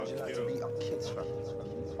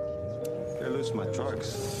They lose my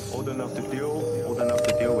drugs. Old enough to deal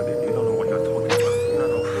with it. You don't know what you're talking about. You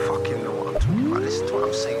don't fucking know what I'm talking about. Listen to what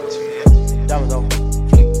I'm saying to you. Diamonds on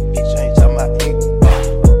fleek, big chain, talking about ink.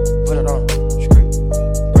 Put it on, straight,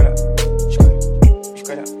 straight out,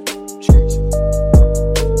 straight out, straight.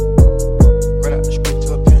 Straight out, straight to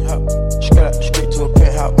a penthouse. Straight out, straight to a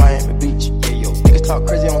penthouse, Miami Beach. Yeah, yo, niggas talk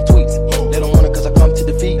crazy on tweets. They don't want it cause I come to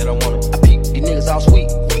defeat. They don't want it. I peep, these niggas all sweet.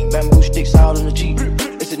 Bamboo sticks all in the Jeep.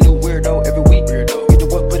 It's a new weirdo every week. Get the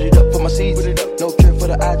what, put it up for my seeds. No cure for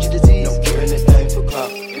the IG disease. No cure, anything for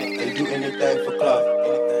clout. They do anything for clout.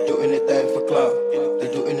 Do anything for clout.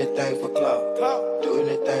 They do anything for clout. Do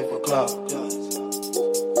anything for clout.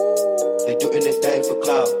 They do anything for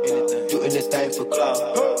clout. Do anything for clout.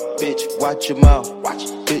 Bitch, watch your mouth.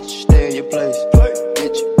 Bitch, stay in your place.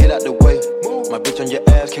 Bitch, get out the way. My bitch on your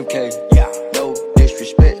ass, Kim K. No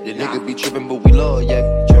disrespect. The nigga be tripping, but we love, yeah.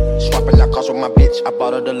 Swapping like cars with my bitch. I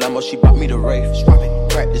bought her the Lambo, she bought me the Wraith. Swap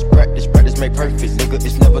it. Practice, practice, practice make perfect. Nigga,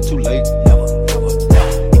 it's never too late. Never.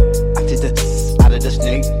 I take the out of the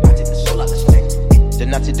snake. I take the soul out the snake.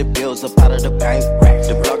 Then I take the bills up out of the bank.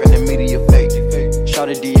 The blog and the media fake. Shout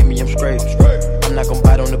it DM me, I'm straight. I'm not gon'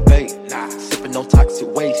 bite on the bait. Sipping on toxic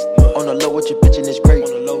waste. On the low with your bitch and it's great.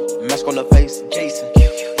 Mask on the face, Jason.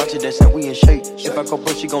 Watch it, that's how we in shape. If I go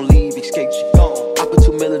broke, she gon' leave, escape. She gone. I put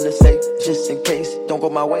 $2 million in the safe, just in case. Don't go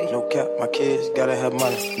my way. No cap, my kids gotta have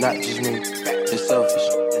money, not just me. It's selfish.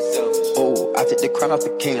 Oh, I take the crown off the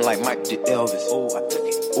king like Mike did Elvis.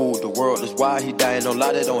 Oh, the world is wild, he dying, no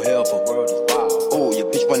lie, that don't help him. Oh, your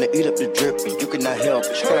bitch wanna eat up the drip, and you cannot help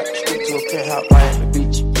it. Straight to a penthouse, Miami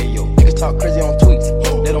Beach. Niggas talk crazy on tweets.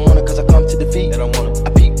 They don't want it cause I come to defeat. They don't want it. I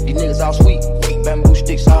peep, these niggas all sweet. Bamboo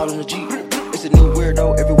sticks all in the Jeep. It's a new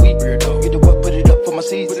weirdo every week. Get the what, put it up for my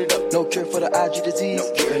seeds. No cure for the IG disease.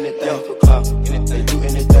 Do anything for clout. They do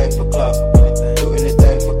anything for clout. Do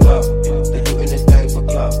anything for clout. They do anything for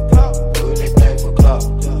clout. Do anything for clout.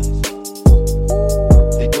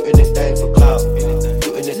 They do anything for clout. Do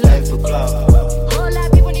anything for clout. Whole lot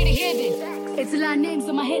of people need to hear this. It's a lot of names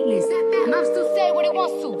on my hit list. Mom still say what it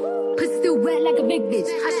wants to. Pussy still wet like a big bitch.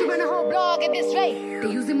 I should run a whole blog at this rate. They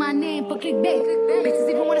using my name for clickbait. Bitches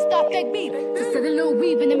even wanna start fake beef. To sell a little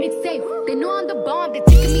weave in the mixtape. They know I'm the bomb, they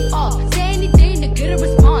taking me off. Say anything to get a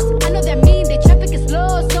response. I know that mean they traffic is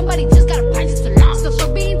slow. Somebody just gotta purchase a launch. So for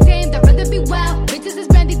being tame, I'd rather be wild. Bitches is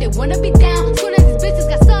brandy, they wanna be down. Soon as these bitches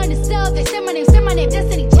got something to sell, they say my name,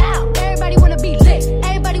 Destiny Child. Everybody wanna be lit,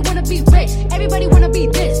 everybody wanna be rich, everybody wanna be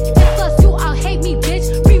this. If plus you, I'll hate me, bitch.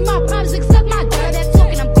 Read my promise, accept my girl. That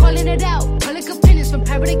talking, I'm calling it out. Public opinions from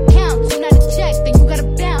private accounts. You not a check, then you gotta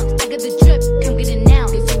bounce. I got the drip, come get it now.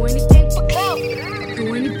 They do anything for clout.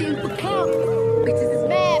 Do anything for clout. Bitches is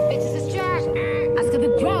mad, bitches is trash. I still be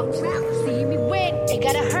grouch. See me win, they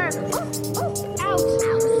gotta hurt. Ouch.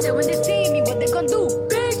 So when they see me, what they gon' do?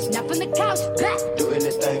 Bitch, not from the couch. Back. Do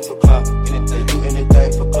anything for clout. They do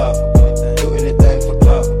anything for clout. Do anything for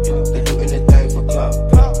clout. They do anything for clout.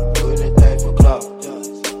 Do anything for clout.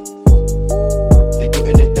 They do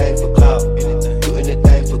anything for clout. Do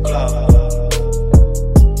anything for clout.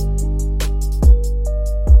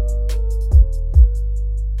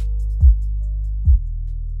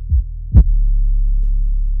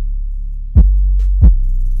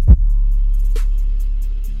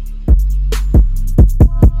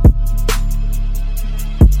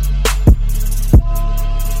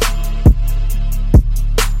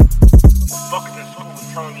 Fuckers in school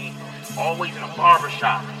was telling me, always in a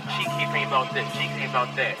barbershop. She keep me about this, she keep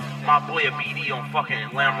about that. My boy a BD on fucking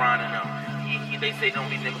Lamron and them. They say don't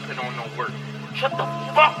be niggas put on no work. Shut the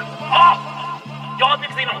fuck up! Y'all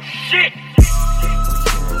niggas ain't on shit!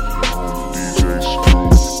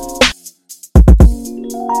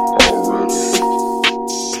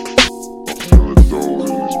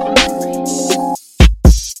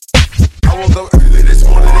 I woke up early this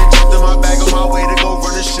morning and jumped in my bag on my way to go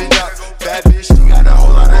run this shit out. Bad bitch, she got a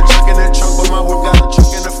whole lot of junk in the trunk, but my whip got a trunk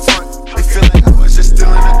in the front. They feel like I was just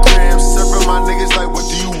stealing a gram, serving my niggas like, what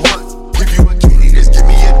do you want? Give you a kitty, just give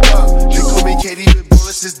me a dub. They call me Katie, but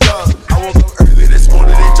bullets is dub. I woke up early this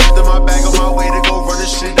morning and jumped in my bag on my way to go run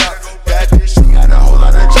this shit out. Bad bitch, she got a whole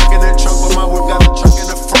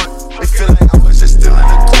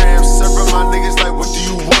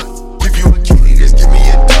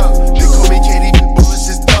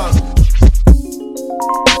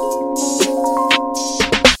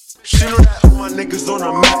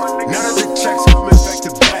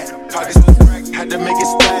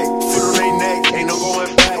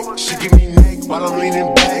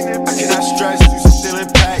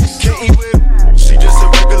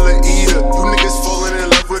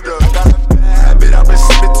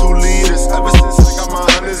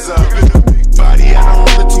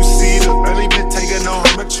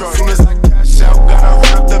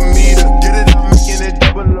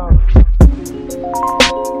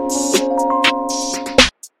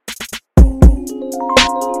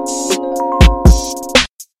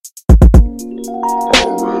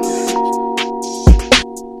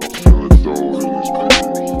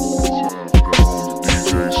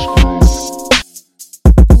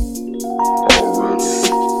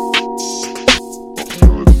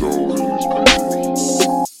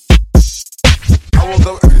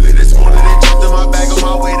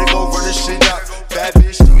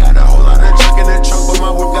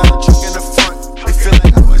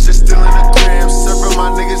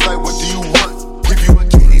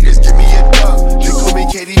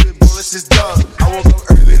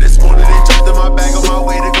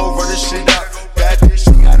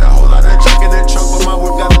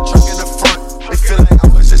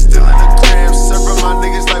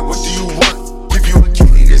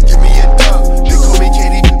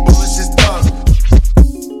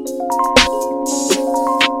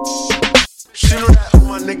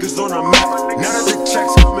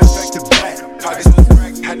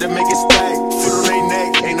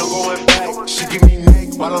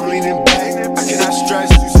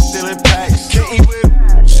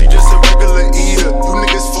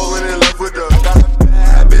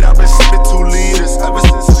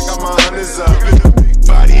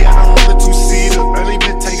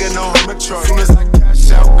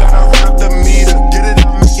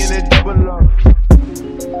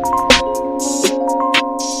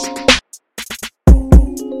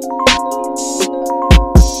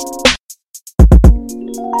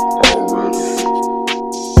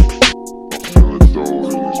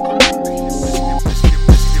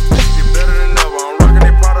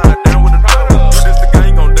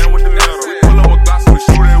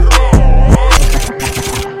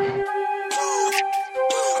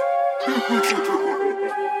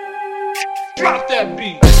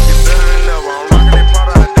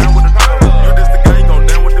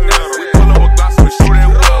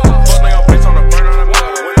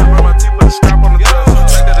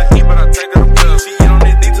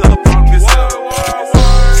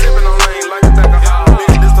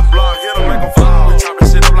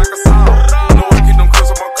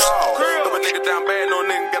no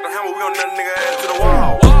nigga got the hammer, we gon' nail a nigga ass to the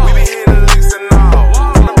wall. We be hitting licks and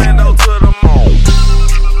all, from the bando to the mall.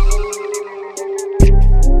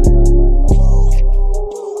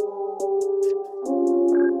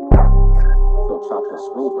 So chocolate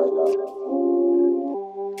smooth right now.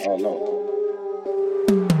 Oh no.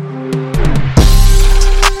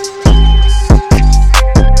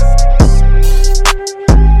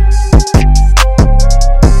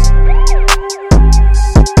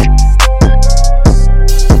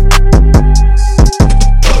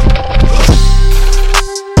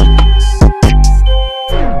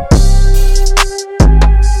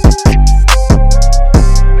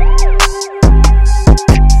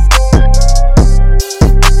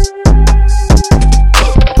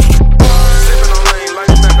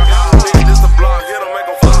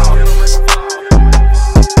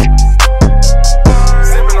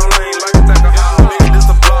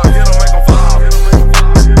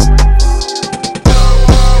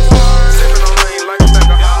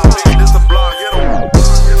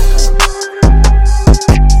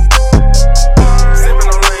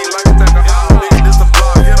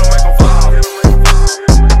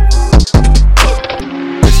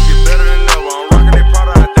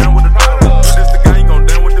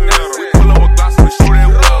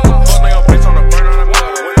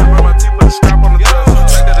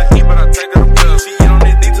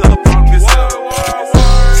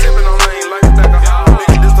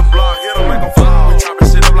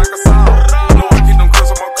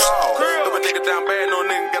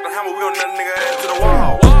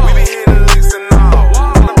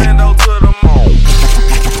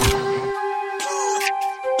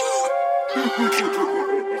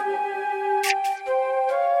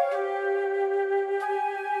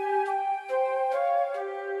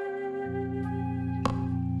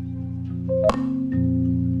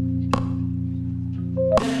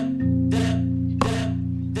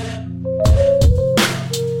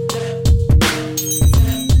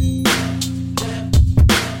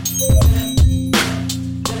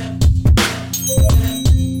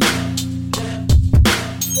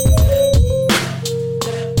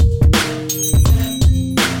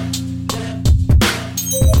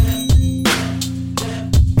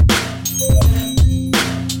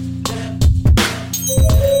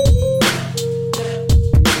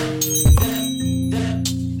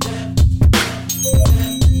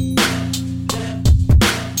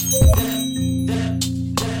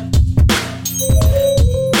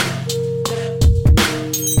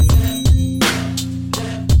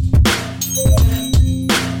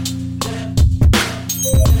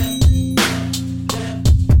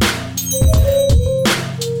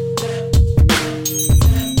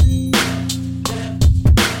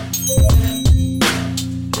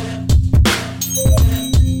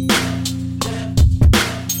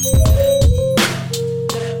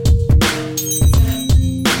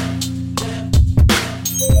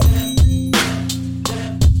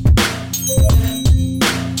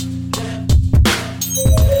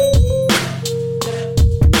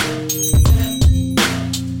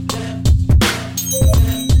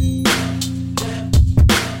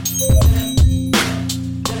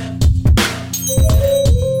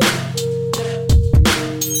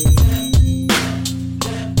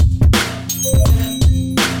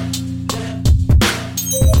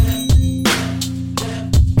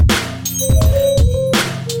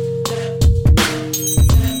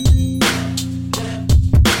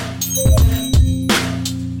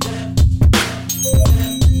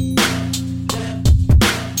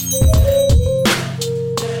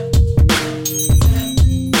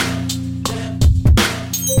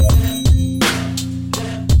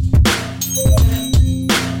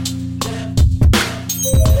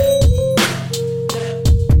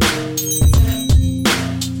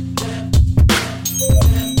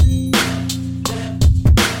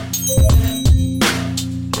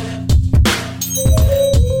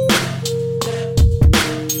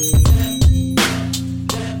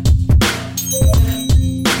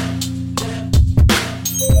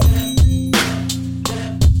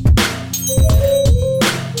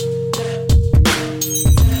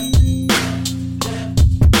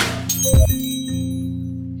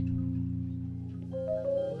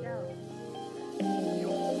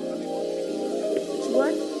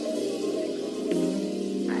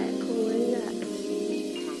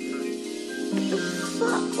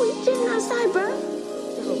 outside, bro.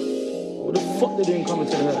 What the fuck they doing coming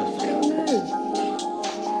to the house? I don't know.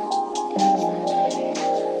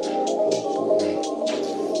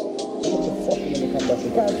 What the fuck are you gonna come back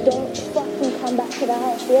again? Bro, don't fucking come back to the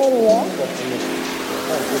house really, yeah?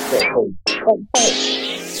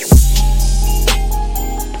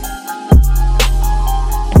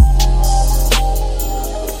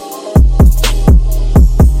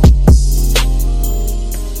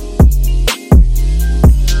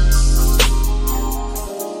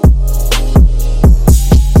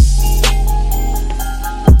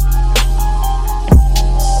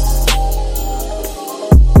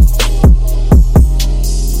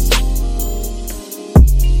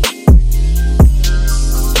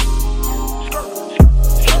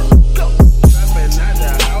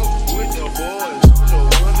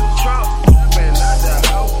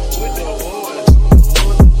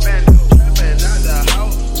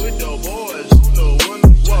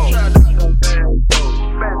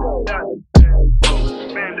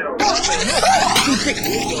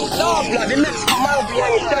 Lord blood, they meant to come over here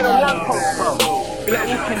and turn on lampposts, bro. Be like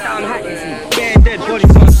walking down Hackney, bare dead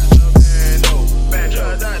bodies on.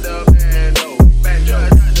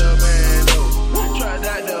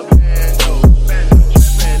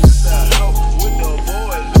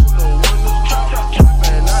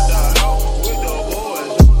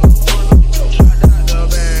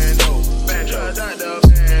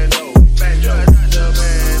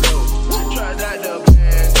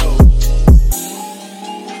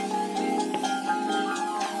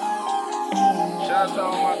 Shout out to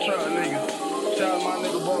all my truck niggas. Shout out to my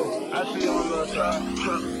nigga Bo. I see you on the truck.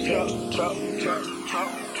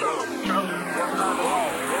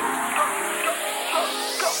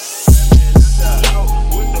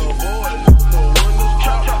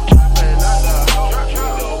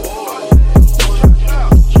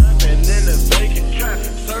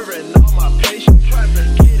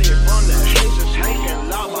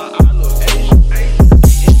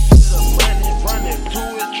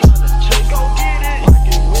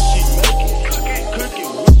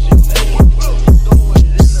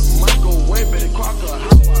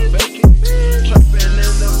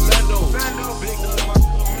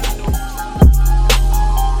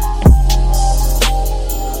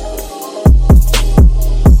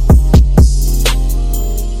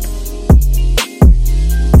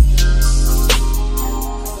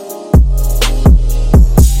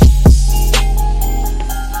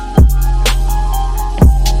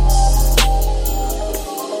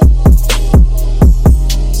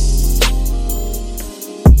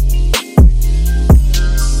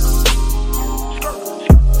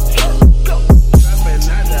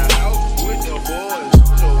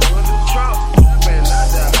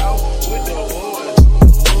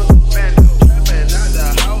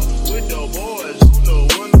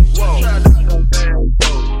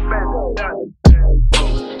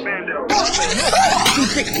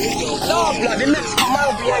 Lord blood, they meant to come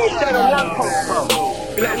over here and turn on lampposts,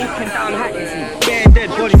 bro. Be like walking down Hackney, bare dead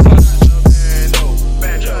bodies on.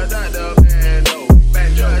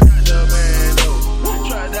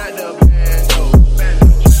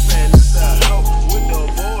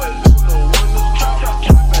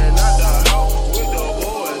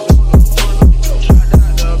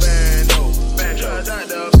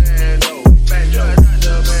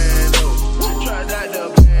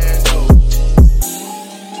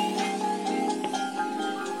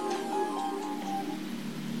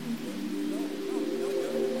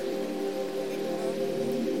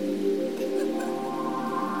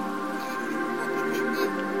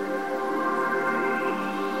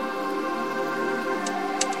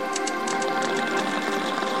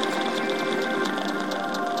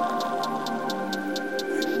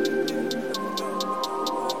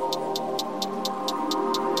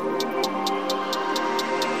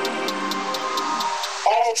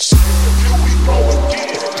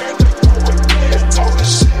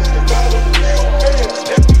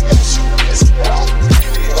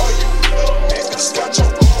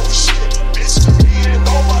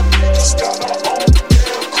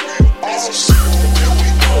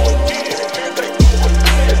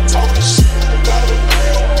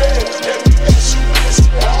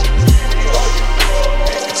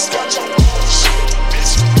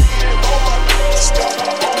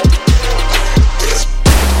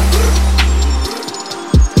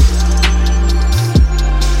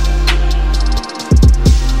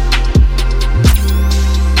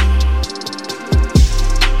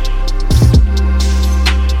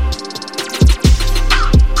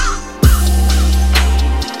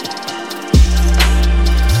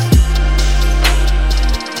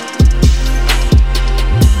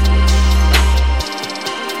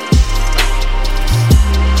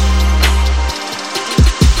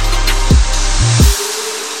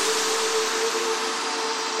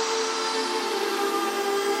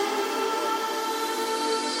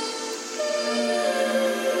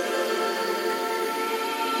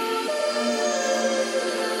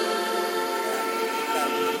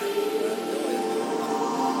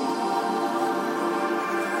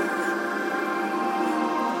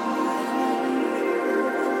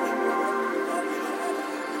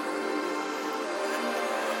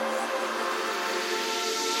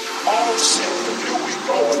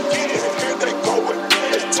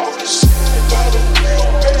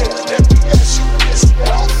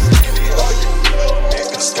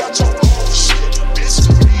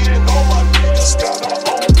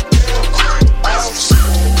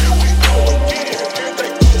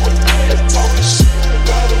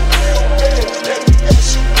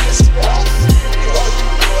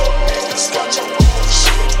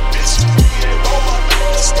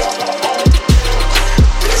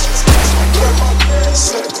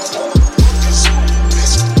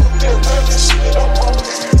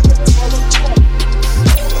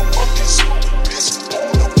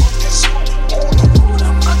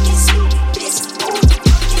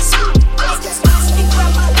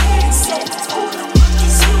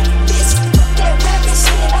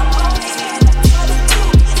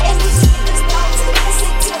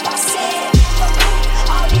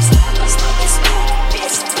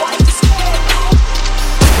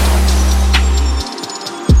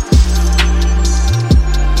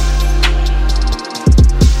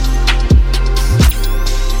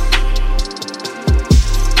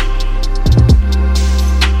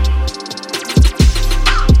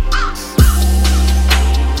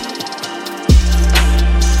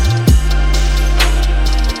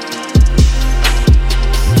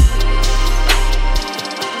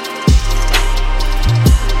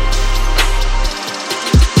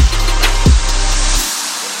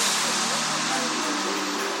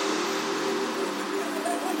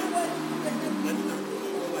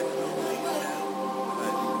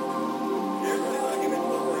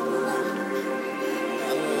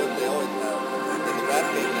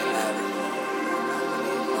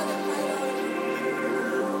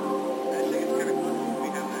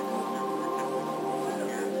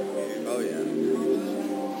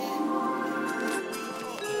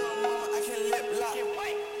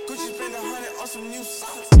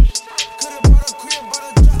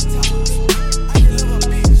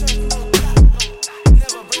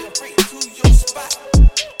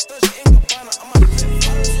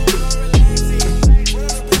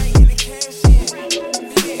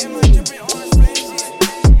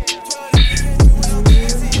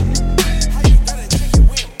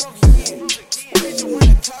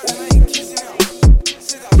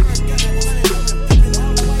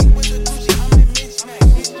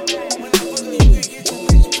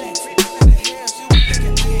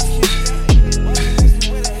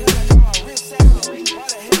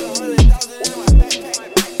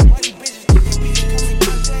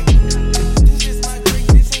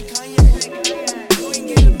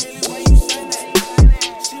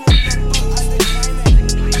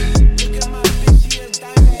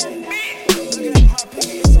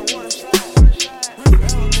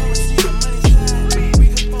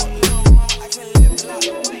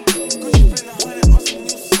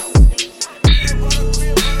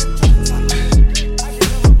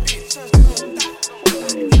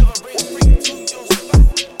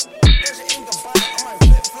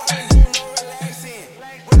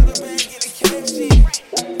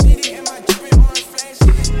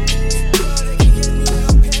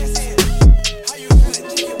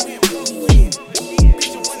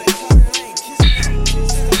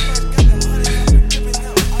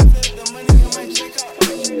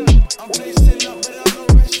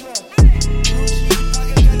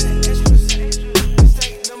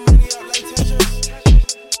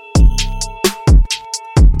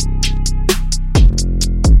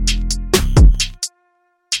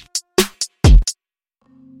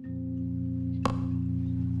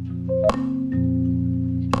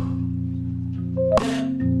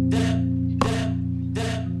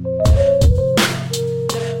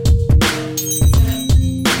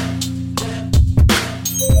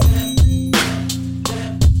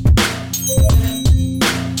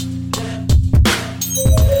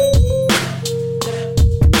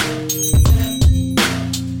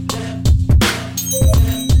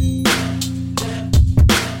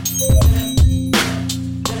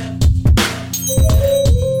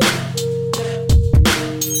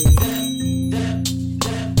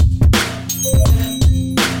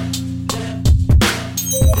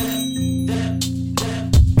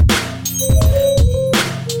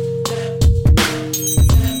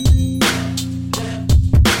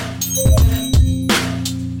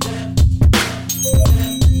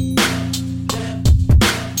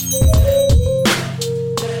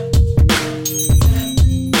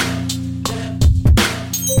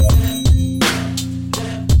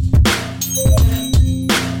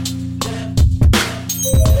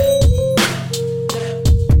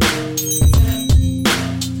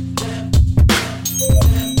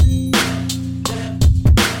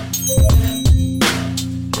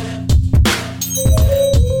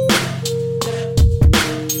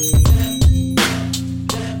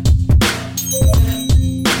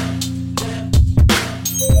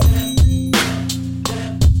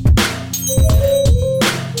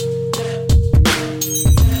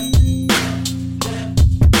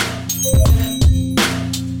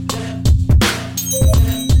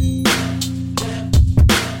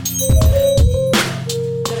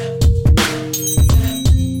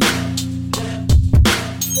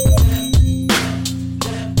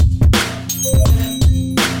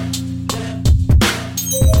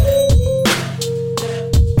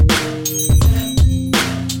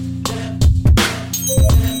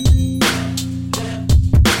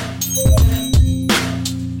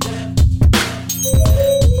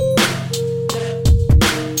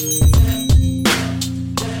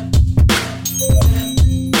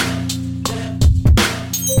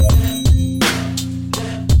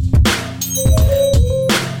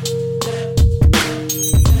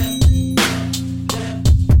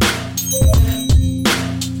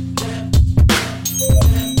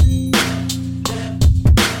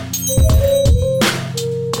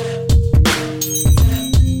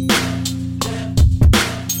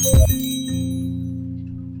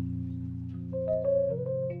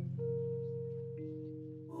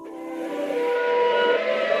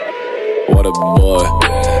 what a boy.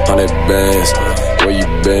 100 bands, where you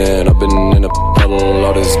been? I've been in a puddle,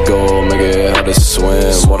 all this gold, make it hard to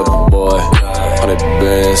swim. What a boy, 100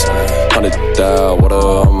 bands, 100,000, water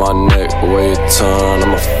on my neck, weigh a ton,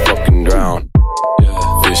 I'ma fucking drown.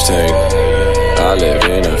 Fish tank, I live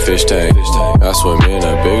in a fish tank. I swim in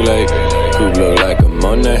a big lake, coupe look like a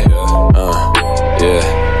Monet. Yeah,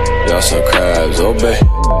 y'all some crabs, obey.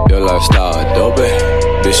 Your lifestyle adobe,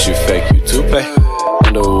 bitch you fake, you toupee.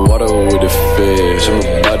 Underwater with the fish, I'm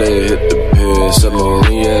about to hit the piss.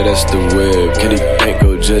 Submarine, yeah, that's the whip. Kitty paint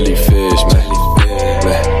go jellyfish, man.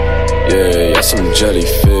 Yeah, y'all some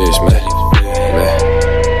jellyfish, man.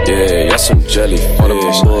 Yeah, y'all some jellyfish. What a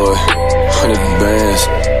boy, 100 bands,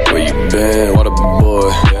 where you been? What a boy,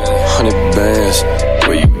 100 bands,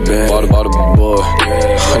 where you been? What a boy,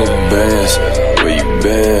 100 bands, where you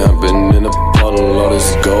been? I've been in a puddle, all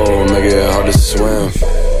this gold, make it hard to swim.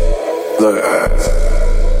 Look at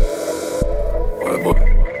what a boy.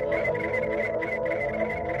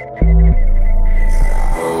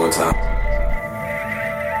 One more time.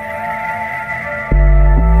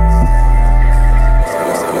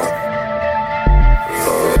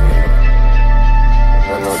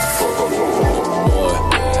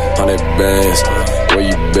 Bands, where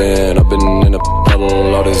you been? I've been in a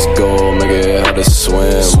puddle, all this gold, make it hard to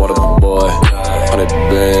swim. What a boy, 100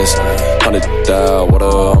 bands, 100,000, water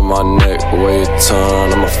on my neck, weigh a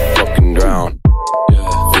ton, I'ma fucking drown.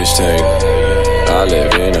 Fish tank, I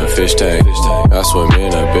live in a fish tank. I swim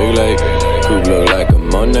in a big lake, coupe look like a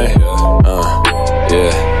Monet.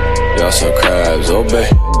 Yeah, y'all some crabs, obey.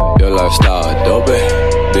 Your lifestyle adobe,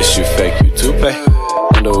 bitch you fake, you toupee.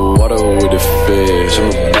 Underwater with the fish,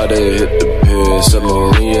 I'm about to hit the piss.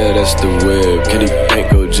 Submarine, yeah, that's the whip. Kitty paint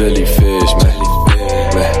go jellyfish, man.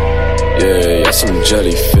 Yeah, y'all some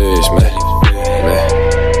jellyfish, man.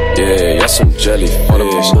 Yeah, y'all some jellyfish. What a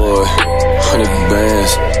boy, 100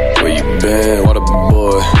 bands, where you been? What a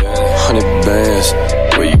boy, 100 bands,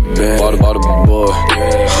 where you been? What a boy,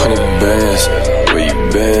 100 bands, where you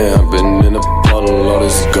been? I've been in a puddle, all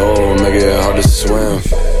this gold, make it hard to swim.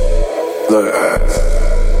 Look at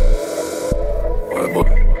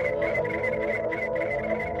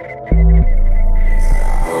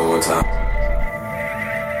one more time.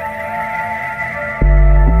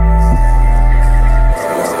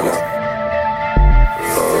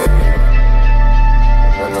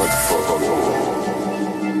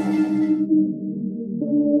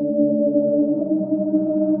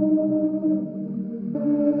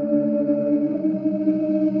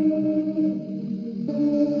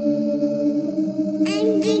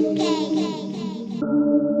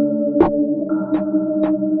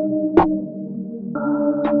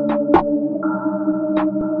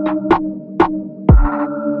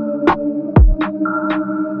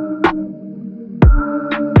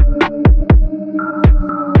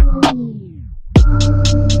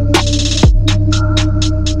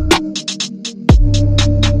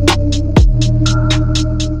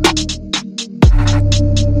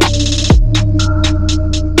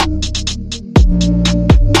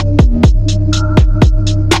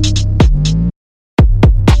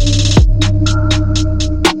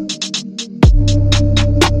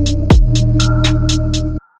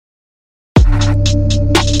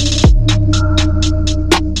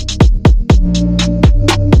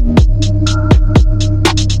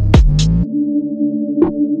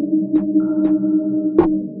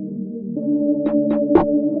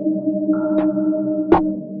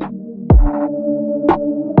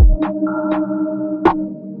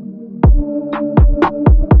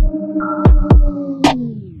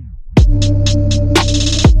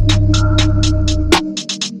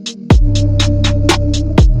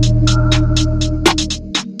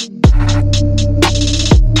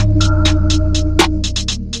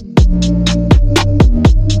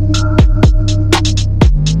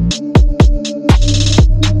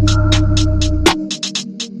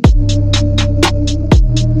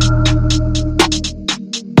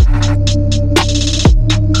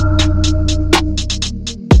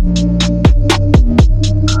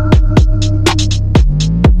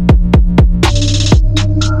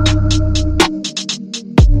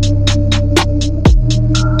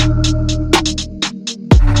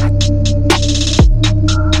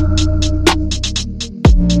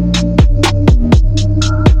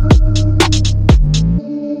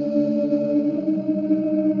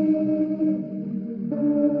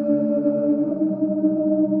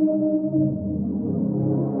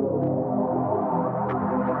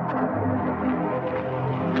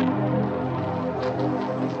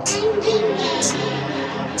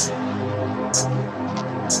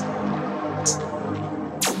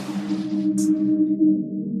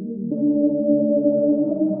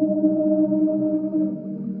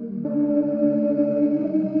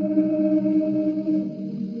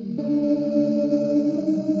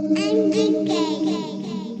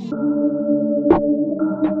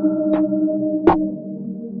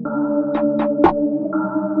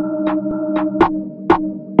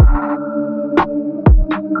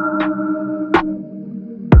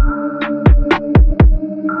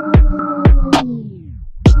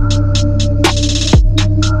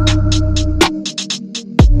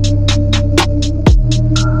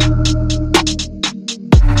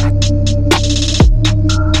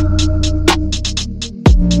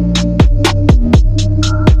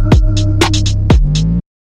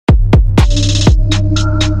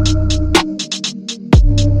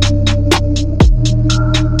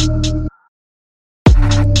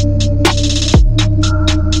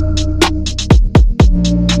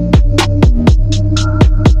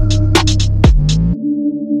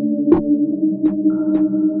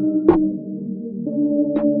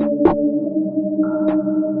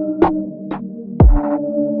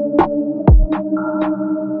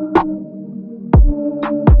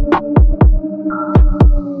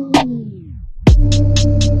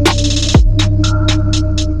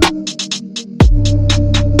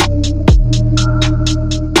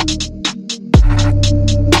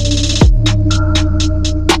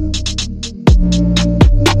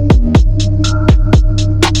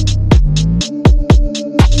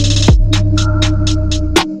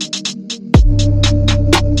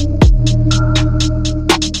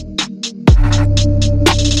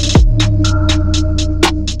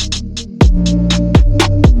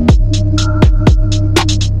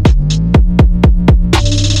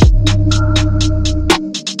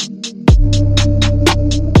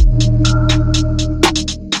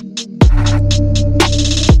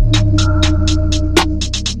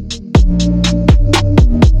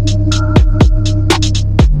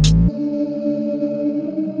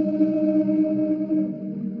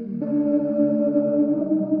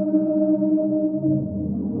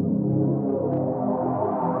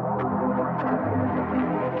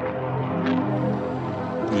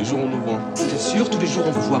 quoi. Bien sûr, tous les jours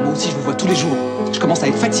on vous voit. Moi aussi je vous vois tous les jours. Je commence à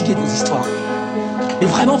être fatigué de vos histoires. Mais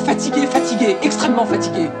vraiment fatigué, extrêmement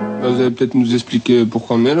fatigué. Vous allez peut-être nous expliquer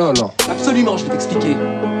pourquoi on est là alors. Absolument, je vais t'expliquer.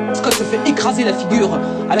 Scott se fait écraser la figure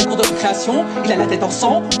à la cour de récréation, il a la tête en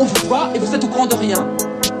sang, on vous voit et vous êtes au courant de rien.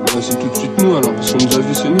 C'est tout de suite nous alors, parce qu'on nous a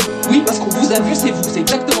vu, c'est nous. Oui, parce qu'on vous a vu, c'est vous, c'est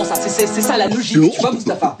exactement ça, c'est ça la logique, tu vois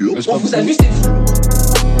Mustapha. On vous a vu, c'est vous.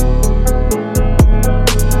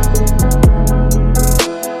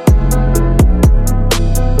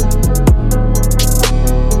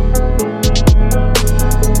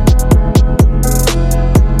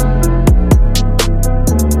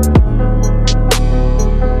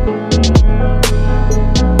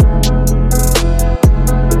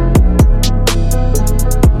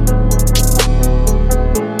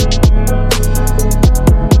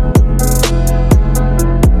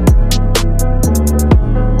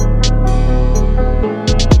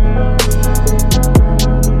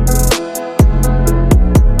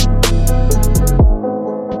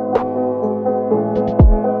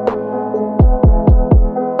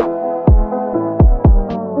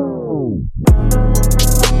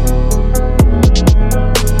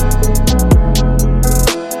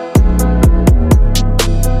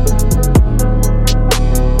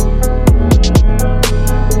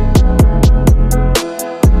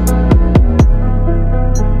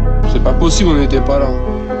 Si on n'était pas là.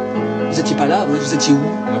 Vous étiez pas là, vous étiez où?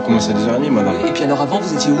 On a commencé à 10h30, madame. Et puis alors avant,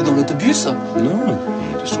 vous étiez où? Dans l'autobus? Non,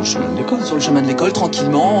 on était sur le chemin de l'école. Sur le chemin de l'école,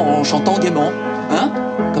 tranquillement, en chantant gaiement. Hein?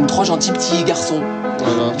 Comme trois gentils petits garçons.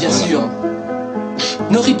 Voilà, bien sûr.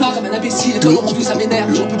 Ne ris pas comme un imbécile, toi non plus, ça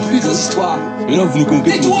m'énerve, j'en peux plus de vos histoires. Mais là, vous nous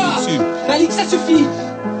comprenez. Tais-toi! Malik, ça suffit!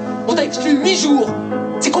 On t'a exclu 8 jours.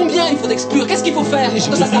 C'est combien il faut d'exclure? Qu'est-ce qu'il faut faire?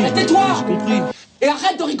 Ça s'arrête, tais-toi! J'ai compris. Et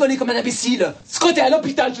arrête de rigoler comme un imbécile. Scott est à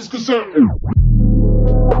l'hôpital, c'est ce que c'est.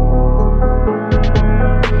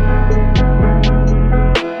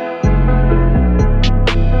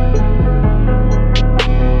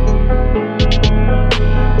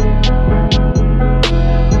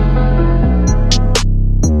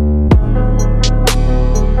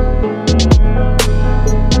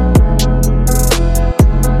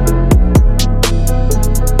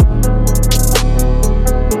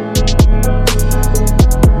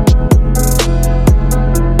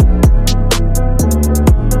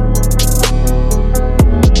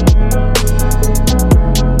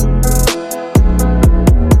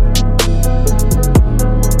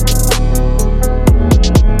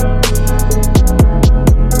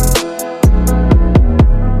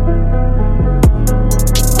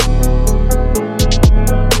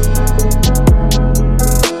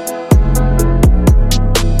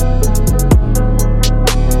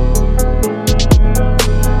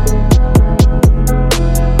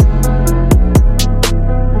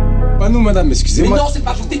 Madame, excusez-moi. Mais non, c'est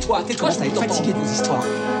pas vous, tais-toi, je suis fatigué de vos histoires.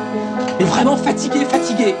 Mais vraiment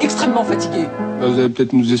fatigué, extrêmement fatigué. Vous allez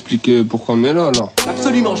peut-être nous expliquer pourquoi on est là alors.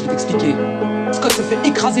 Absolument, je vais t'expliquer. Scott se fait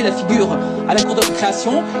écraser la figure à la cour de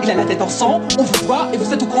récréation, il a la tête en sang, on vous voit et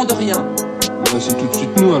vous êtes au courant de rien. C'est tout de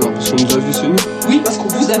suite nous alors, parce qu'on nous a vu, c'est nous. Oui, parce qu'on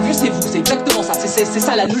vous a vu, c'est vous, c'est exactement ça, c'est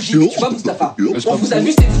ça la logique, tu vois Mustapha. On vous a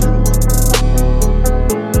vu, c'est vous.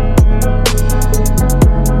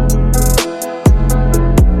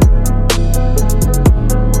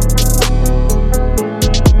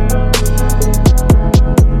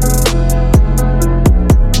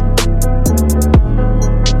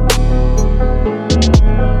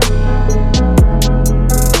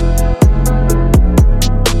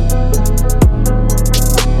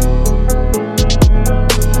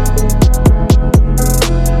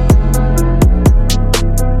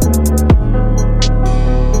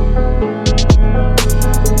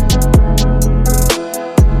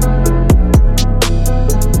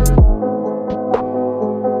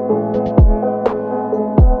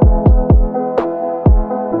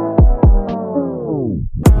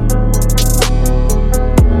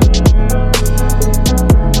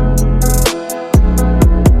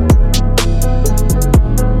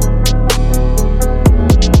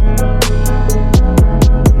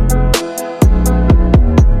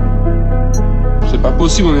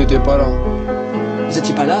 Si on n'était pas là. Vous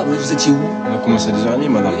étiez pas là, vous étiez où? On a commencé à 10h30,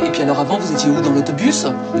 madame. Et puis alors avant, vous étiez où? Dans l'autobus?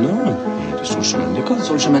 Non, on était sur le chemin de l'école.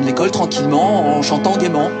 Sur le chemin de l'école, tranquillement, en chantant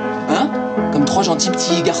gaiement. Hein? Comme trois gentils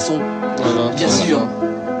petits garçons. Voilà, bien sûr.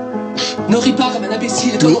 Ne ris pas comme un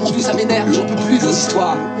imbécile, toi non plus, ça m'énerve, j'en peux plus de vos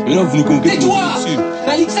histoires. Mais là, vous nous comprenez. Tais-toi!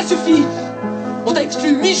 Malik, ça suffit! On t'a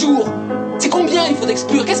exclu 8 jours. C'est combien il faut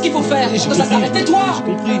d'exclure? Qu'est-ce qu'il faut faire? Ça s'arrête, tais-toi!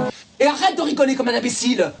 J'ai compris. Et arrête de rigoler comme un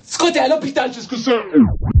imbécile. Scott est à l'hôpital, c'est ce que c'est.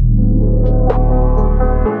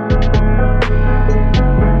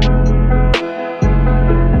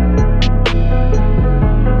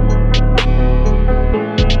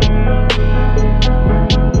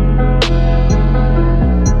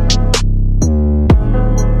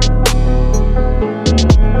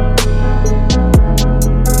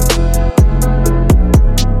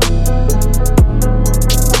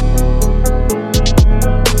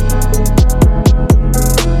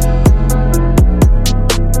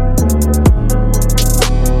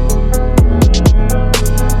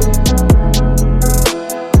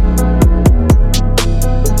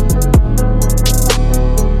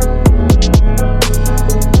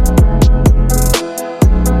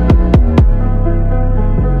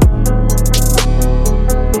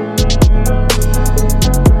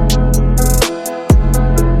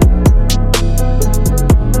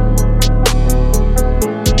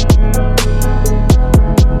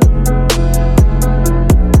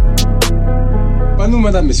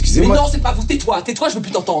 madame, Mais excusez-moi. non, c'est pas vous, tais-toi, tais-toi, je veux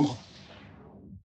plus t'entendre.